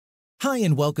Hi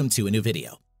and welcome to a new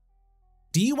video.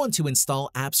 Do you want to install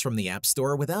apps from the App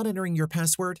Store without entering your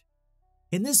password?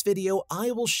 In this video, I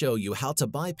will show you how to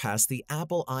bypass the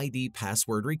Apple ID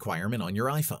password requirement on your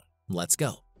iPhone. Let's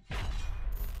go.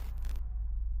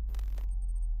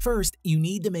 First, you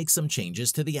need to make some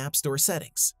changes to the App Store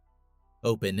settings.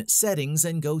 Open Settings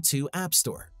and go to App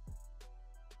Store.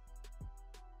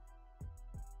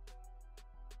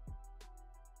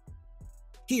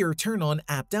 Here, turn on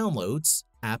App Downloads,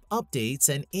 App Updates,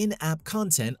 and in-app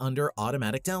content under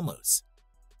Automatic Downloads.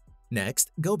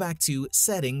 Next, go back to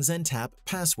Settings and tap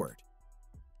Password.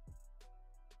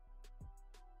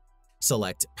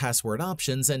 Select Password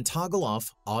Options and toggle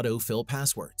off Autofill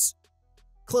Passwords.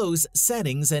 Close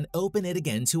Settings and open it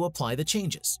again to apply the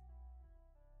changes.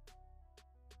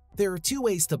 There are two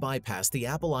ways to bypass the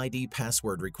Apple ID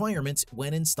password requirement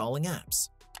when installing apps.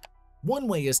 One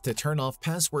way is to turn off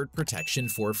password protection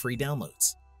for free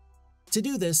downloads. To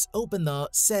do this, open the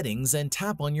Settings and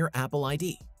tap on your Apple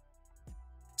ID.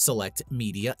 Select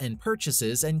Media and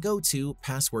Purchases and go to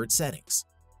Password Settings.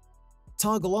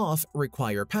 Toggle off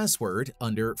Require Password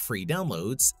under Free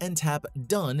Downloads and tap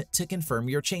Done to confirm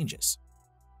your changes.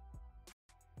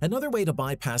 Another way to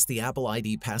bypass the Apple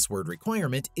ID password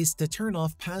requirement is to turn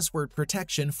off password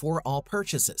protection for all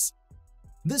purchases.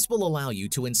 This will allow you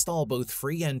to install both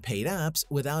free and paid apps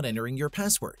without entering your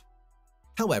password.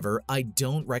 However, I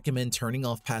don't recommend turning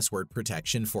off password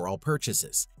protection for all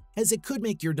purchases, as it could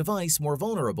make your device more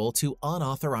vulnerable to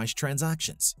unauthorized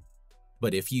transactions.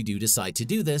 But if you do decide to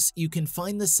do this, you can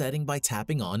find the setting by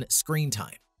tapping on Screen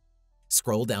Time.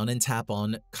 Scroll down and tap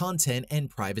on Content and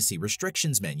Privacy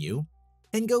Restrictions menu,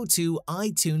 and go to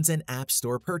iTunes and App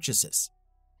Store Purchases.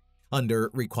 Under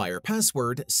Require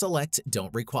Password, select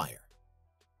Don't Require.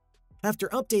 After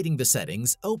updating the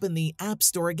settings, open the App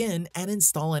Store again and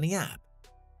install any app.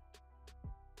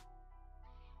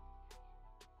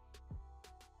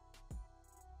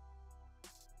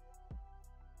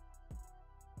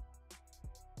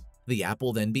 The app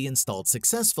will then be installed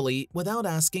successfully without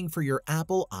asking for your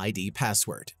Apple ID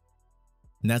password.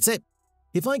 And that's it.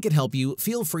 If I could help you,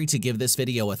 feel free to give this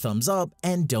video a thumbs up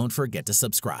and don't forget to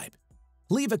subscribe.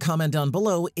 Leave a comment down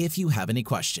below if you have any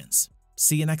questions.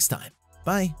 See you next time.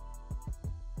 Bye.